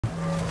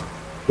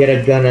Get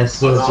a gun as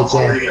soon as you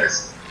can.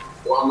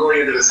 Well, I'm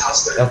going into this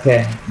house then.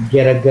 Okay,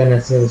 get a gun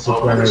as soon as you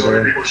can. There's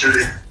already people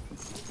shooting.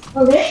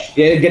 Okay.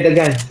 Yeah, get the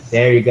gun.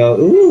 There you go.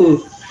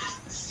 Ooh.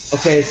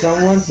 Okay,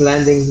 someone's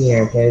landing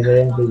here. Okay,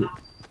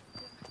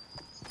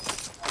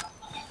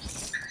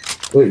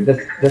 wait,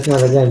 that's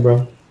not a gun,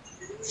 bro.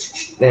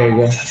 There you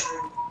go.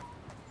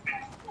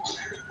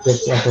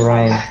 That's Uncle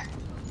Ryan.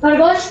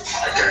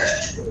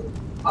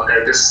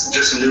 Okay,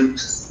 just loot.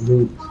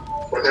 Loot.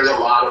 But there's a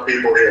lot of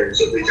people here,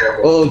 so be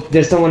careful. Oh,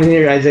 there's someone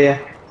here, Isaiah.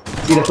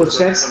 See the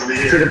footsteps?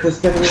 See the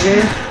footsteps in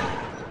here?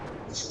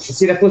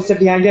 See the footstep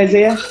behind you,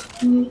 Isaiah?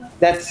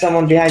 That's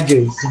someone behind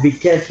you. So be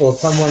careful.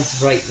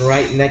 Someone's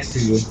right next to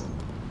you.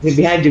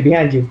 Behind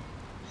you.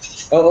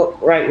 Oh,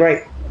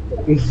 right.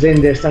 He's in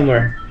there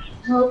somewhere.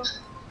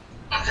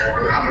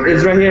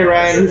 It's right here,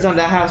 Ryan. He's on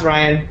that house,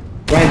 Ryan.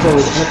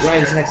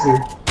 Ryan's next to you.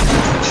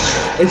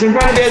 It's in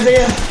front of you,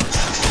 Isaiah.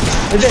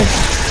 Right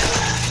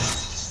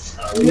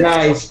there.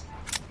 Nice.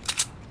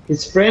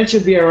 His friend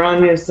should be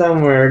around here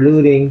somewhere,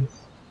 looting.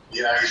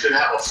 Yeah, he should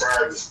have a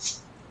friend.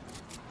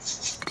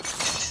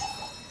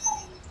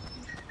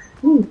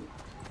 Ooh.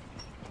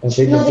 I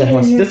think that's the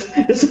house.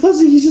 That's the house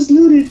he just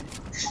looted.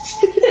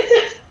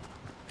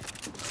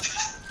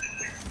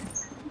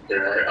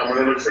 Yeah, I'm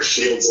gonna look for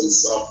shields and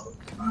stuff.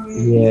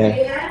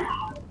 Yeah.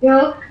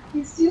 Yo,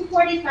 it's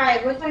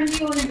 2:45. What time do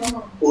you want to go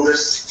home? Oh,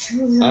 there's...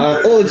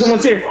 Oh,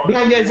 someone's here.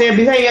 Behind you, Isaiah.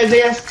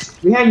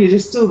 Behind you,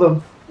 there's two of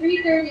them.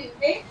 3:30,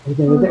 okay? Right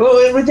there.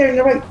 Oh, right there, in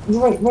the right.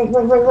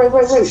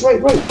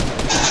 Right.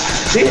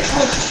 See it?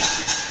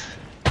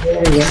 There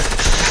you go.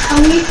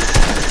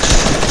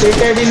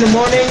 3:30 in the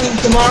morning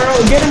tomorrow.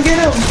 Get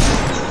him.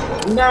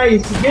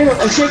 Nice. Get him.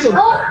 Oh, shake him.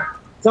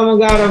 Someone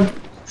got him.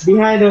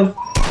 Behind him.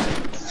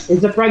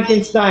 It's a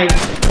Frankenstein.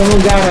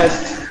 Someone got us.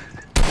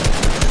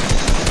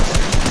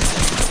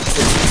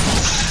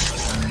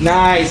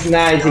 Nice.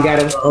 You got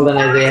him. Hold on,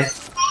 Isaiah.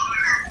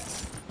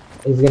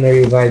 He's gonna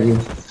revive you.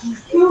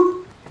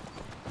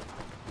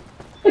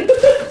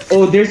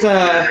 Oh, there's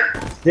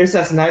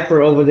a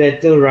sniper over there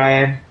too,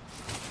 Ryan.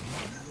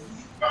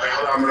 Okay,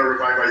 hold on, I'm gonna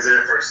revive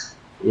Isaiah first.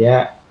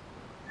 Yeah.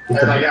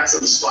 And I got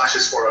some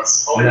splashes for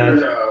us. Oh,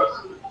 there's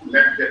a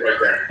med kit right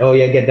there. Oh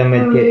yeah, get the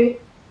med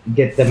kit.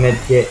 Get the med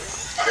kit.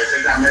 Okay,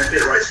 take that med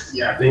kit right.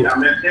 Yeah, take that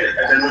med kit,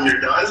 and then when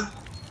you're done,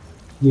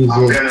 Use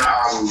I'm it.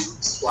 gonna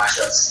splash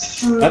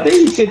us. I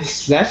think you could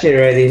splash it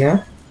already,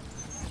 no?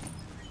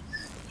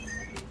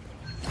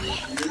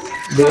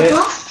 Do it.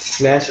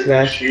 Splash.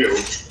 Shield.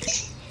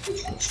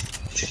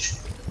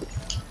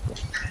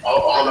 Oh,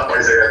 hold up,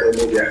 Isaiah. Don't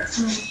move yet.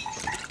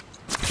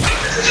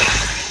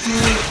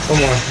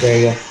 Come on, there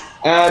you go.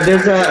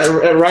 There's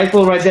a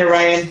rifle right there,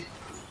 Ryan.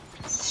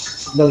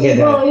 Don't get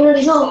that. You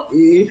already know.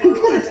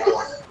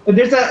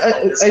 There's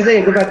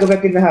Isaiah. Go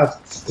back in the house.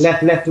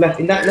 Left. Left.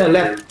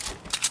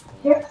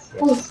 Here.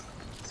 Oh.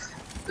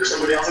 There's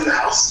somebody else in the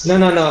house?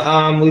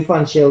 No. We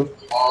found shield.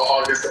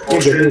 Oh, I guess the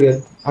You're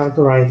good.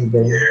 Uncle Ryan's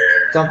there.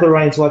 Yeah. So Uncle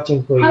Ryan's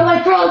watching for you. I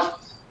like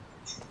drugs.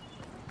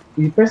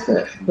 You press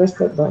that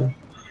button.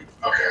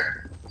 Okay.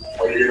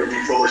 Are you gonna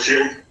be full of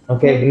shield?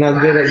 Okay, now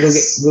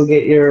go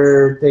get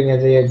your thing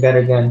as a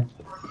better gun.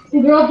 The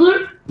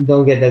grubbler?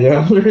 Don't get the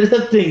grubbler.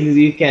 The thing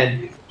you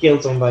can kill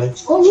somebody.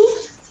 Oh.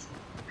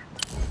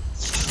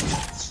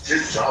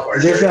 Good job,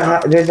 There's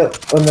a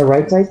on the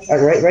right side.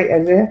 Right,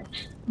 Isaiah.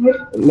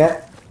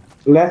 Left.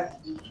 Right.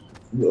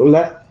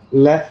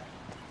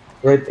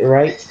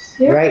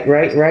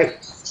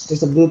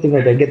 There's a blue thing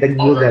right there. Get the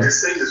blue gun.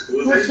 This thing is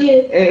blue.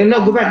 No,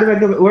 go back.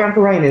 Where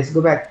Uncle Ryan is.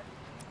 Go back.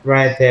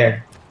 Right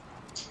there.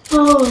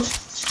 Oh.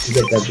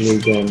 Get that blue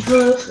gun.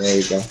 There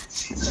you go.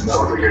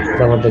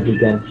 That was a good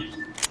gun.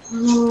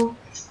 Oh.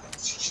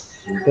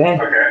 Okay.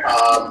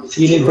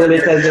 Okay. You need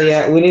bullets,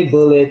 Isaiah. We need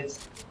bullets.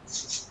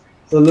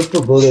 So look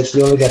for bullets.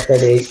 We only got 38.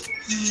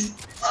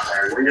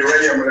 Okay. When you're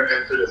ready, I'm gonna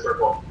enter the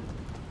circle.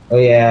 Oh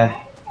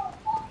yeah.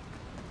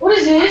 What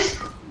is this?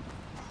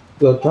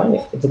 Go try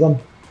it. It's a gun.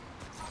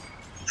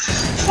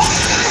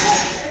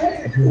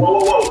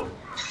 Whoa.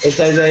 It's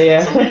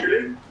Isaiah.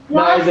 No,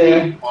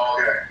 Isaiah. Oh,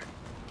 okay.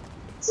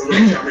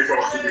 Somebody shot me from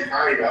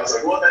behind. I was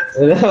like, what?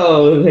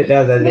 No, that was Get in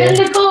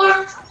Isaiah. the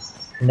car.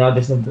 No,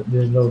 there's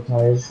no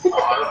tires. You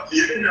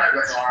can drive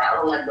the car. I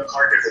don't like the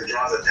car because it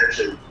draws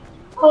attention.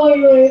 Oh,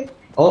 yeah.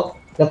 Oh,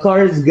 the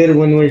car is good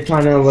when we're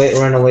trying to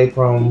run away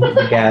from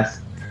the gas.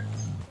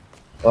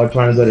 Or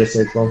trying to go to the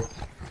circle.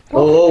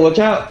 Oh, watch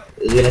out.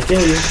 It's gonna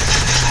kill you.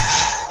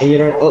 And you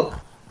don't... Oh.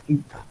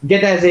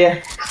 Get that,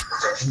 Isaiah.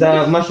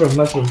 The mushroom.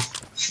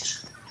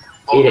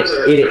 Eat it.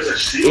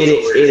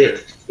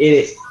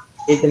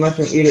 Eat the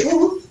mushroom. Eat it.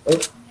 Oh.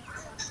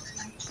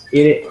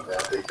 Eat it.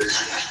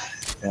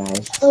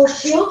 Nice. Oh,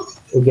 shield?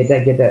 Oh, get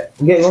that.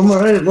 Get one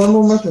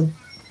more mushroom.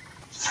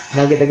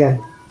 Now get the gun.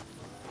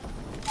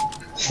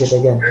 Get the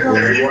gun.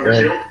 Okay, you want the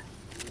shield?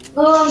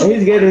 Oh,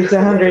 he's good. It's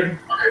 100. Okay,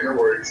 no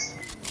worries.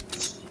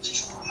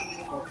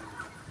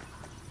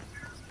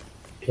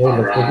 Okay,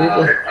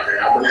 Okay,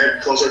 I'm gonna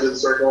head closer to the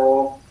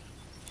circle.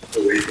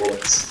 Oh, wait,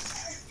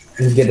 bullets.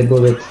 Let's get the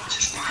bullets.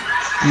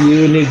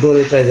 You need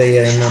bullets,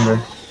 Isaiah,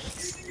 remember.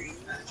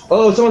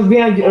 Oh, someone's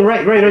behind you.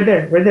 Right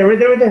there. Right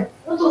there.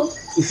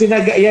 You see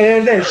that guy? Yeah,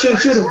 right there. Shoot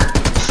him.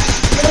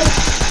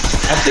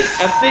 I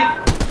think.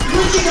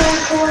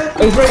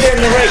 Oh, he's right there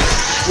on the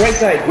right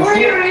side. You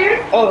see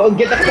it? Oh,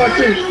 get that car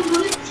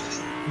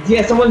too.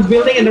 Yeah, someone's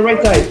building in the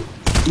right side.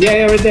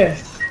 Yeah, right there.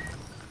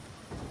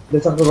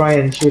 That's Uncle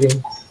Ryan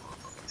shooting.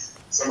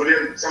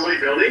 Somebody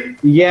building?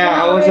 Yeah,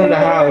 I was in the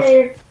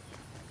house.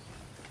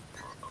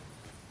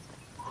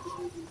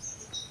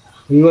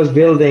 He was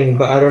building,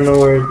 but I don't know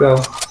where to go.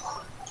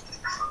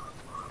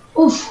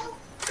 Oof.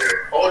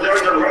 Oh, they're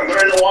in the water.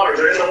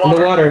 They're in the water. In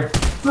the water.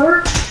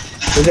 Hurt.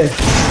 Right there.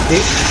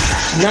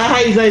 See?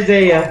 Nice,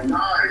 Isaiah.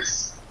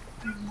 Nice.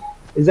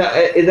 Is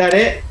that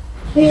it?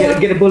 Yeah.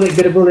 Get a bullet.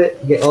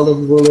 Get all the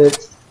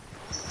bullets.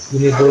 You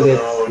need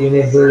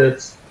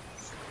bullets.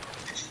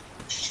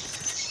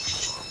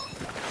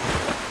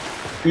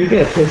 You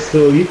get a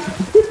pistol.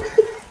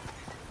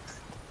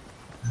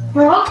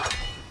 Bro?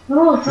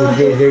 Oh,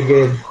 They're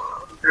good.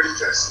 Here's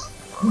the test.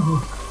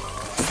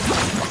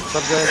 What's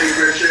up, guys? Hey,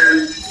 Christian.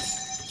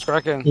 It's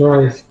cracking.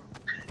 Nice.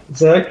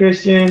 What's up,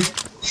 Christian?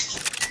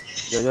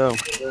 Yo.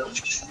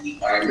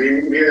 Me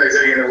and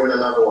Isaiah gonna win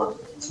another one.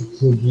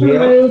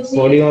 Yeah,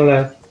 41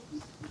 left.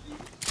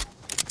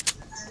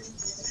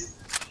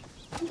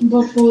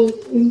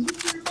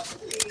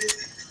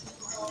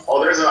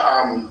 Oh, there's a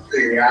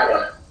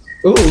pinata.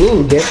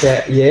 Ooh, get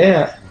that.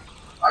 Yeah.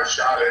 I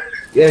shot it.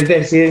 Yeah,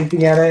 there, see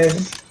anything out of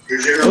it?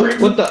 He's gonna like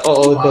What the?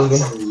 Oh, some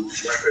don't.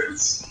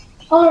 weapons.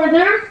 Oh, right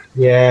there?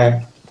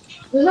 Yeah.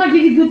 Does that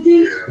give you good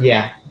things?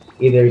 Yeah.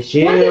 Either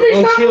shield. When did they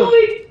Oh, start shield.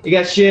 moving? You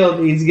got shield.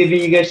 He's giving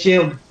you guys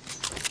shield.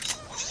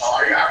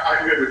 Oh,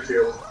 I'm good with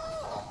field.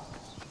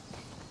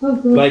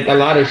 Okay. Like a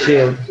lot of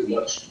shield. Too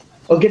much.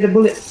 Oh, get the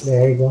bullet.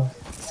 There you go.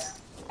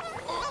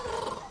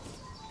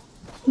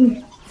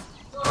 Okay,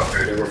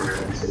 never mind.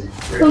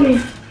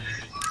 Okay.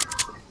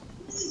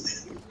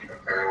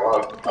 Okay,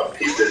 well, I'll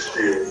keep this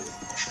field.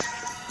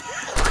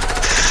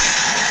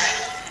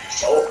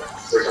 Oh,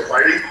 there's some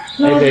fighting?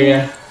 Right there,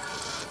 yeah.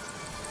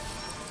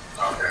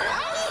 Okay.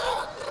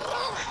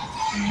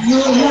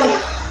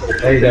 No.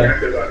 There you go.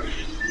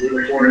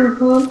 Moving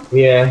forward.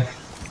 Yeah.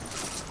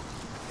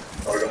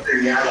 Oh, the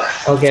pinata.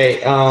 Okay,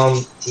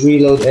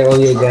 reload all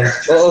your guns.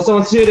 Oh,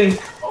 someone's shooting.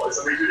 Oh, is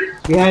somebody shooting?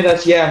 Behind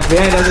us, yeah.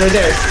 Behind us right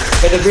there.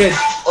 By the bridge.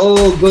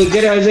 Oh, go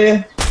get it,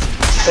 Isaiah.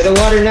 By the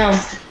water now.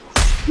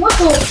 What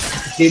the?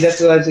 See,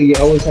 that's why you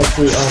always have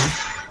to,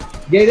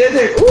 get in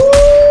there.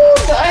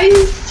 Ooh,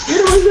 nice. Get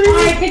him, Isaiah.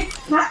 Alright, take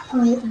that.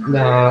 Alright.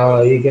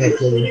 No, you're gonna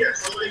kill me. Yeah,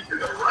 somebody to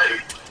the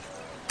right.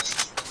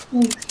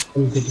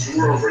 Oh,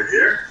 We're over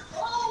here.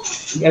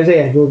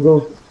 Isaiah,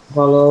 go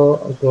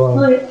follow, go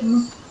on. yeah.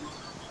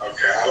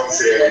 Okay, I don't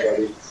see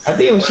anybody. I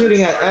think he was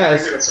shooting at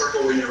us. Get a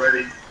circle when you're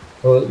ready.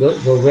 Go back.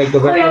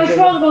 Oh, yeah, we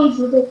probably going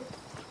to the.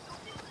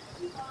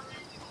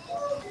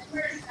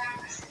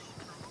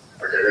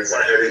 Okay, let's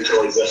start heading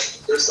towards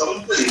that. There's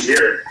somebody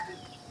here.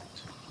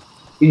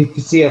 You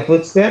see a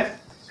footstep?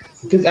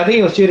 Because I think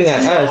he was shooting at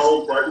us.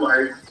 No, but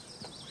like,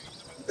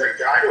 the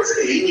guy was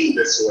aiming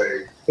this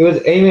way. He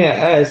was aiming at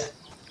us.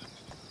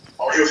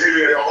 Oh, he was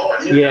aiming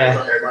at Yeah.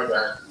 Okay, my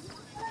bad.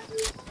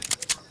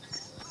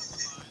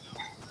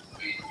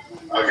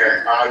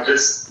 Okay,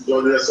 just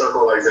go to the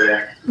circle like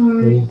that.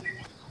 Alright.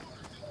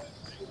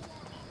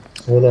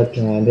 Soda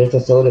can. There's a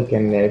soda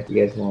can there if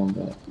you guys want,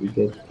 but you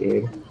get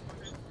scared.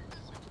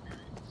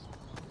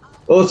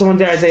 Oh, someone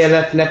there, Isaiah.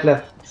 Left.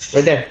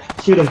 Right there.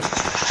 Shoot him.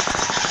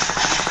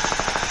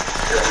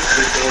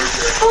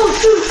 Oh,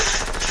 shoot!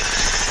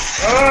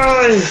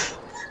 Oh,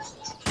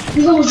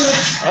 He's almost dead.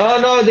 oh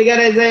no, they got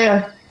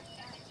Isaiah.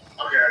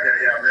 Okay,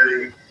 yeah, I'm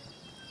ready.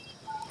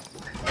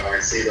 Oh, I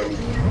see them.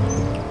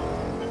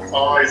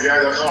 Oh, he's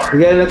behind the car.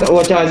 You gotta look,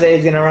 watch out,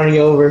 Isaiah's gonna run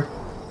you over.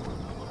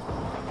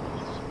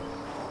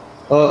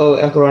 Oh,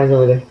 Uncle Ryan's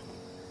over there.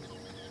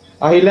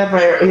 Oh, he left.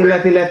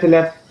 He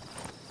left.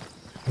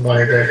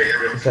 Okay,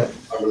 What's up?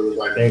 I'm gonna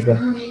like, There you go.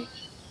 Alright.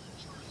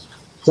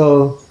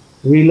 So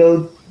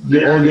reload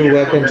all your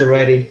weapons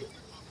already.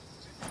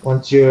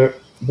 Once you're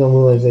don't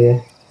move,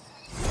 Isaiah.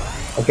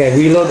 Okay,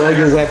 reload all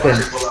your weapons.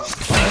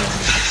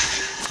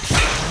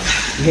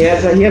 He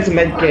has a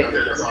med kit.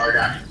 Okay, that's all I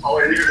got. Oh,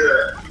 and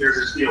here's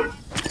a shield.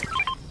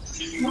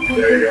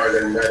 There you go,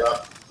 then that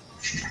up.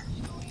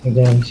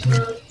 Again,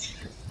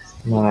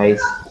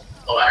 nice.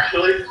 Oh,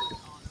 actually,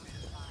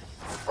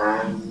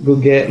 Go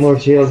get more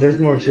shield. There's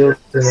more shield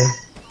in there.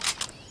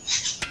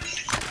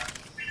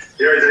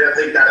 here, I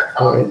think that,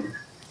 Alright.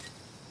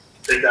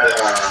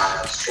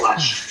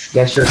 splash.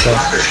 Got shield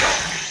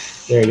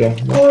stuff. There you go.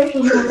 Alright.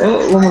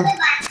 Oh, one more.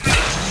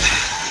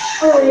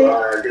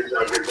 Alright. Good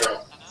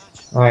job.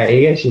 Alright,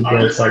 you guys should Just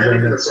start start doing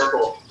in the this.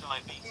 circle.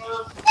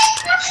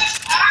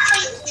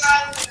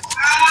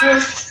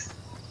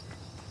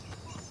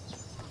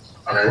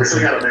 Alright, we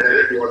still got a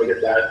minute if you want to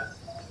get that.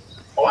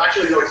 Oh,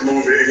 actually, no, it's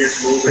moving.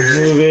 It's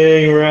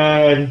moving.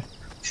 Run.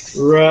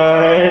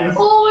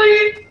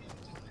 Oh,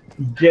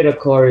 Get a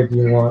car if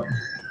you want.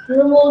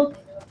 remote.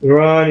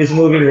 Run. It's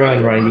moving.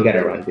 Run. You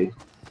gotta run, dude.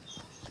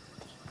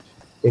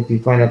 If you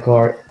find a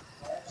car.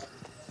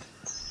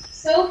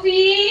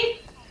 Sophie?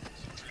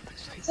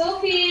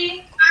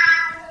 Sophie?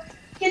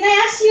 Can I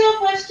ask you a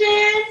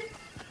question?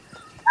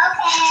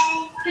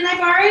 Okay. Can I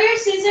borrow your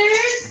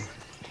scissors?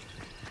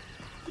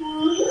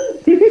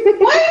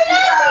 Why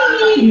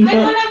are you laughing? I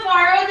want to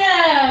borrow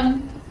them.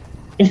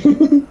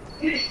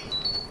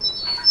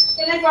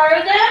 Can I borrow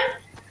them?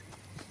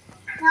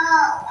 No.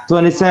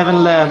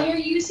 27 left. You're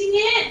using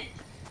it?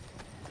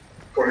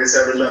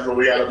 27 left, but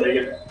we gotta make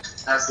it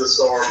past the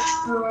storm.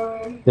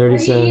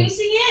 37. Are you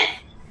using it?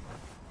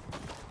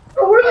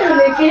 Oh, we're gonna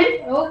make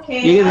it.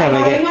 Okay. You can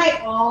make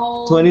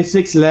it.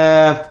 26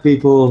 left,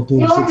 people.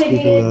 26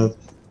 people left.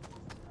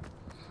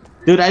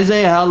 Dude,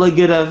 Isaiah, how look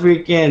at a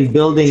freaking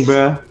building,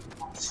 bro.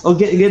 Oh,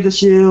 get the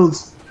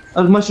shields.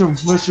 Oh, mushroom.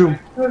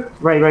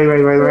 Right.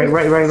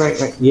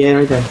 Yeah,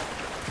 right there.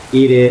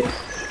 Eat it.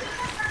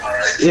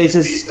 Yeah, it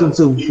says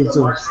consume.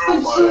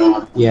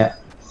 Yeah.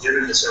 Get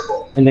in the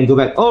circle. And then go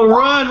back. Oh,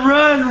 run.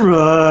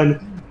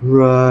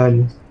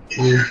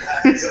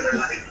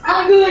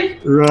 I'm good.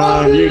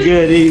 Run. You're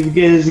good.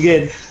 He's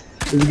good.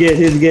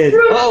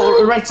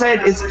 Oh, right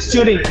side is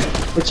shooting.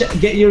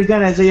 Get your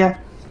gun, Isaiah.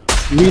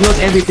 Reload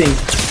everything.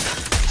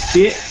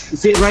 See it? You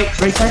see it right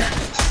side?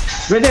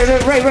 Right there,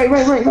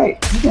 right.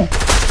 Okay.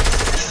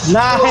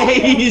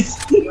 Nice!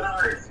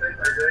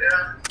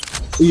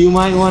 You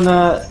might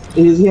wanna.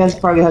 He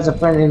probably has a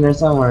friend in there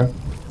somewhere.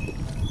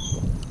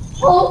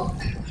 Oh.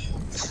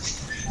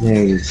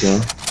 There you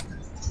go.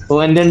 Oh,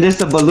 and then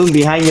there's a balloon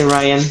behind you,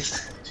 Ryan.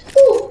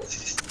 Oh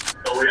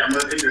wait, I'm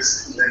gonna take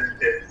this.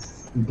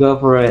 Go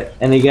for it,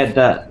 and you get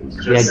that.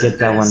 Yeah, get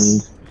that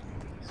one.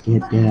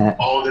 Get that.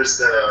 Oh, there's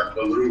the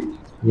balloon.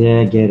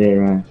 Yeah, get it,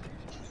 Ryan.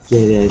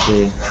 Get it,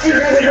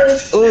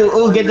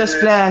 Oh, get the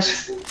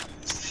splash.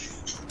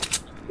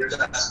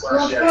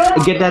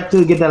 Get that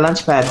too. Get the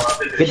launch pad.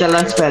 Get the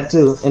launch pad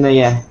too. And then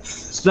yeah,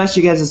 splash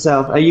you guys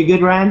yourself. Are you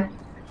good, Ryan?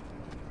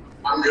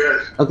 I'm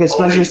good. Okay,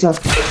 splash yourself.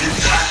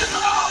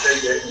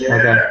 Yeah.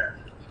 Okay.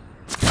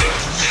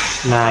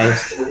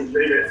 Nice.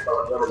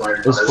 Never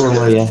mind. There's 4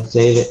 more. Yeah,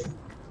 save it.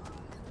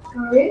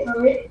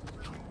 Alright.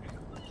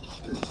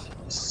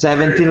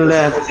 17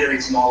 left. It's getting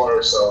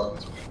smaller, so.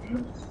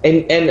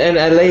 And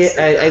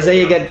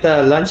Isaiah got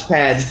the launch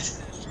pad.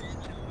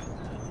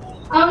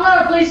 I'm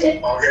gonna place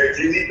it. Okay, if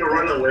you need to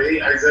run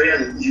away, Isaiah,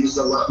 and use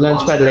the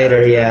Launch pad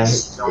later, yeah.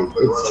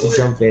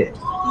 Jump it.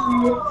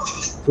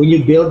 When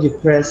you build, you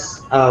press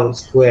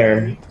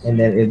square, and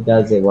then it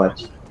does it.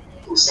 Watch.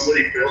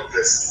 Somebody built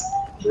this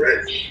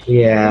bridge.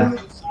 Yeah.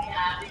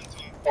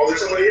 Oh, there's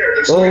somebody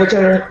here. Oh, watch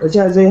out,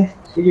 Isaiah.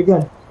 Get your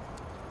gun.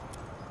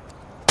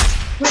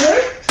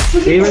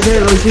 See right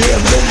there, look, see,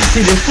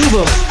 there's 2 of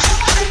them.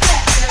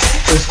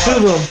 There's 2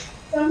 of them.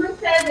 Someone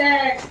said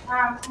that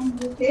I'm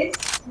Lucas.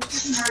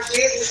 This is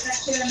Margaret. We've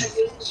actually on the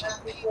base with us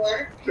before.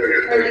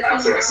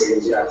 After us,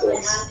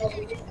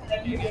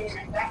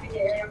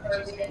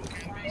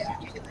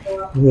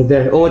 Right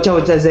there. Oh, watch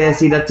out, Isaiah.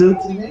 See that too?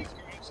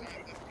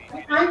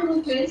 I'm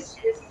Lucas.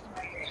 This is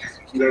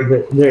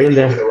Margaret. They're in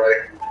there.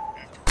 Right.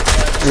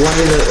 One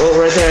in the. Oh,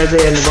 right there,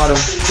 Isaiah, in the bottom.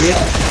 Yeah.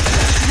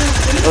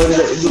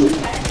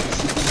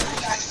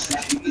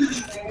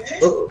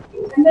 Oh,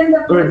 And then the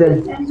right there.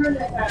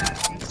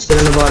 Still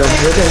in the bottom.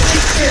 Right there.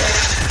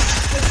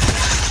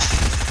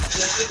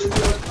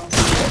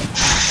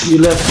 You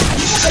left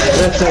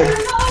side.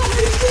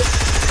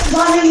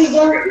 Okay,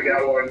 we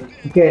got one.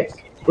 Okay.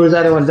 Where's the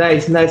other one?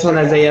 Nice one,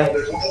 Isaiah.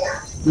 There's one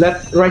more.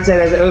 Left, right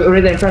side, Isaiah.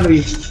 Right there in front of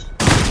you.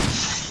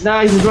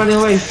 Nice, he's running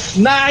away.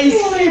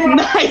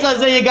 Nice,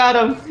 Isaiah got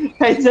him.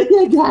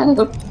 Isaiah got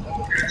him.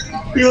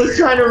 He was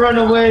trying to run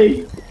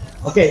away.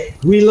 Okay,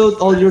 reload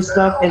all your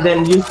stuff and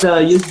then use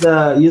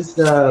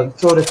the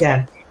soda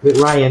can with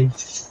Ryan.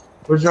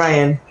 Where's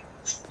Ryan?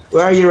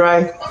 Where are you,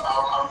 Ryan?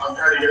 I'm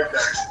trying to get up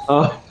there.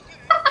 Oh.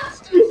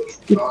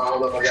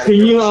 Hold up, I gotta Can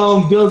go.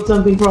 you build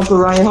something proper,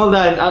 Ryan? Hold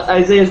on,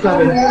 Isaiah's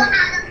coming.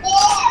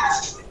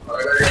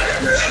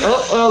 Oh,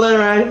 hold on,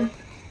 Ryan.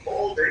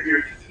 Oh, thank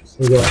you.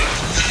 There you go.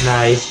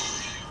 Nice.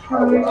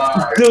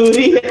 Alright. Dude,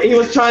 he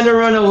was trying to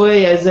run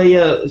away.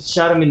 Isaiah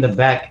shot him in the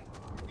back.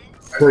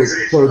 Poor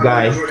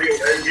guy.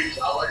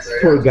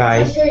 Poor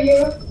guy.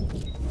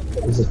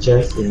 There's a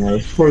chest in there.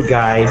 Poor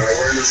guy. Alright,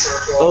 we're in the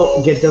circle.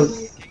 Oh, get the.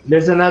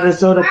 There's another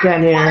soda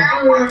can here.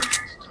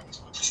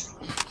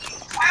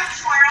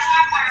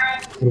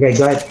 Okay,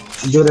 go ahead.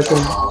 Do the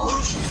thing.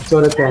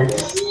 Soda can.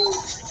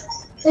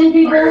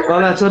 Oh,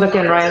 no, soda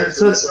can, Ryan.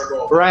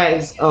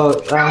 Ryan.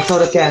 Oh,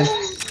 soda can.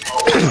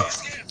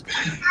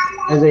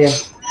 Isaiah.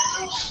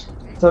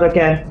 Soda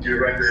can. Do you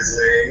write his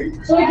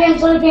name? Soda can.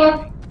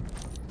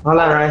 Hold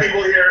on, Ryan.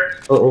 People here.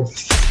 Oh.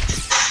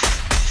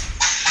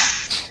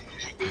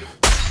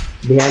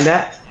 Behind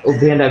that? Oh,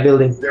 behind that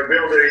building. They're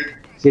building.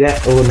 See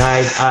that? Oh,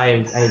 nice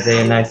eye,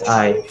 Isaiah. Nice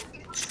eye.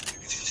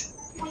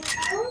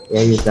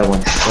 Yeah, use that one.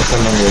 That's a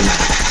long way.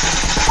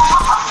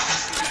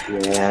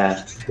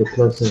 Yeah, get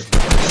closer.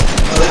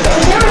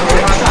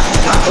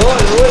 Oh,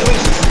 wait.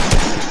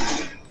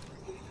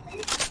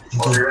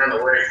 Oh, you ran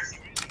away.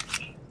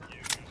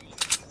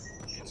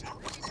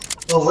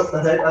 Oh, what the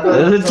heck?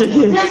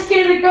 Let's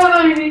get it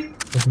going.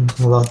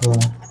 Hold on, hold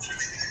on.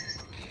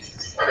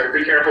 Okay,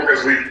 be careful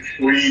because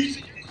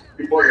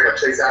people are gonna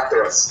chase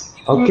after us.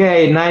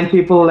 Okay, 9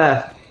 people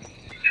left.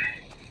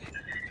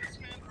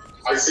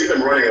 I see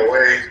them running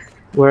away.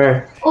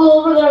 Where?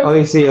 Oh, over there. Oh,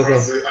 you see, okay.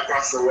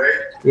 Across the way.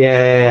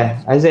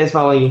 Yeah. Isaiah's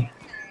following you.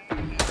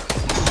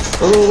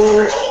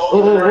 Oh.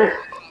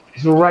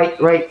 So right. I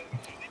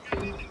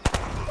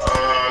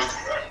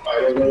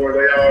don't know where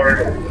they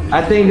are.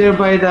 I think they're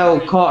by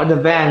the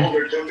van. Oh,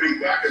 they're jumping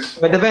back and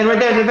forth. By the van,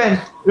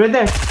 right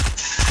there.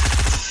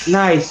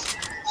 Nice.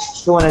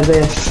 Go on,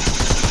 Isaiah.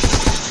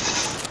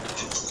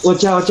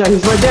 Watch out,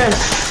 he's right there.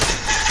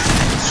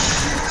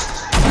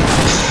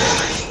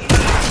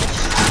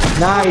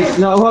 Nice.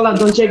 No, hold on,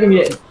 don't shake him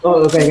yet.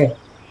 Oh, okay.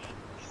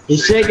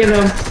 He's shaking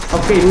him.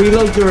 Okay,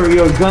 reload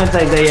your guns,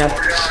 Isaiah.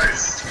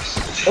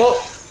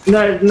 Oh,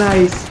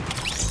 nice.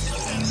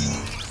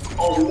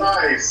 Oh,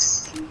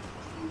 nice.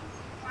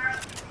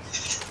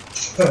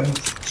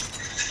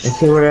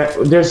 Okay,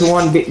 there's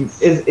one.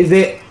 Is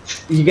it?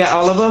 You got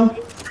all of them?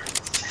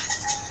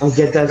 I'll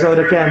get that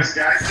soda can. There's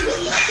guys to the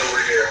left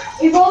over here.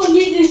 We've all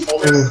used this. Oh,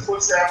 there's the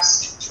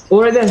footsteps.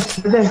 Oh, right there.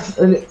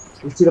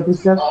 You see the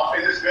footsteps?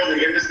 In this building.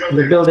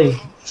 The building.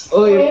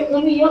 Oh, yeah. Okay,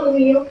 let me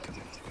yell.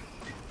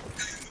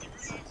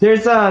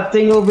 There's a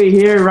thing over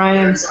here, They're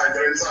Ryan. inside.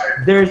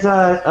 There's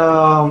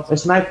a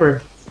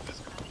sniper.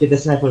 Get the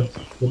sniper.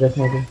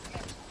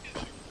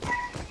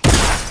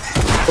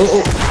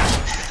 Oh.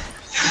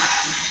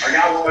 I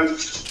got one.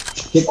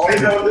 Get Oh,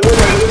 he's out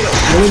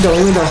the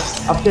window.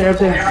 Up there.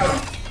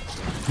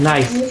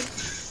 Nice.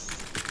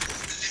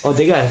 Oh,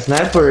 they got a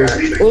sniper.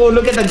 Oh,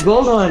 look at the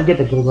gold one. Get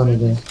the gold one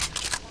again.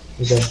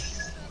 Okay.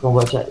 Go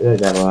watch out.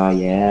 Wow,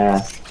 yeah.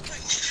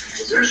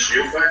 Is there a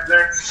shield back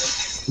there?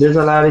 There's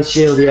a lot of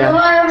shield, yeah.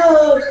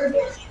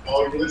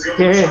 Oh, let's go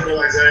Here. circle,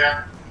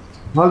 Isaiah.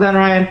 Hold on,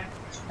 Ryan.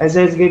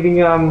 Isaiah's giving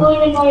you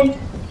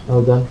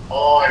Hold on.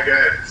 Oh, I get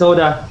it.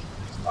 Soda.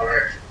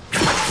 Alright.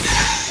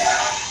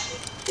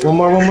 One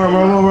more. Oh,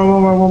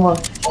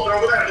 they're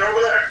over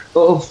there.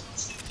 Oh,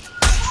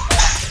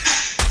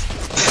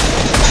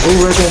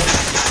 right there.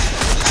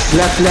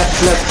 Left.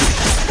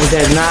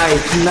 Okay,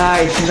 nice.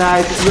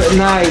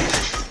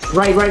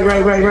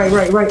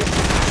 Right.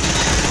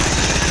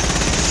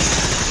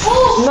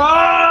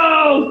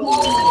 No!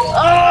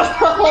 Oh,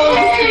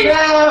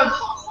 snap!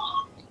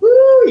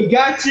 Woo, he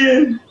got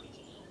you.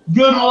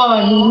 Good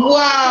one.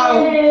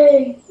 Wow.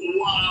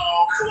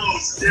 Wow,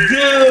 close,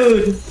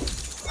 Dude.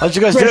 How'd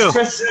you guys do?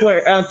 Press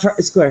square.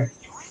 Square.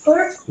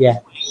 Yeah.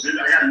 Dude,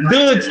 I got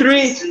Dude,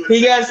 3.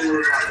 He has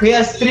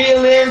 3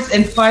 limbs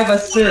and 5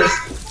 assists.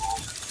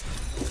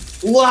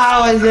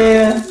 Wow,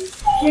 Isaiah.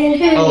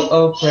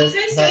 Oh, press. Is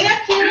Isaiah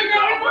killing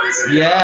everyone? Yeah.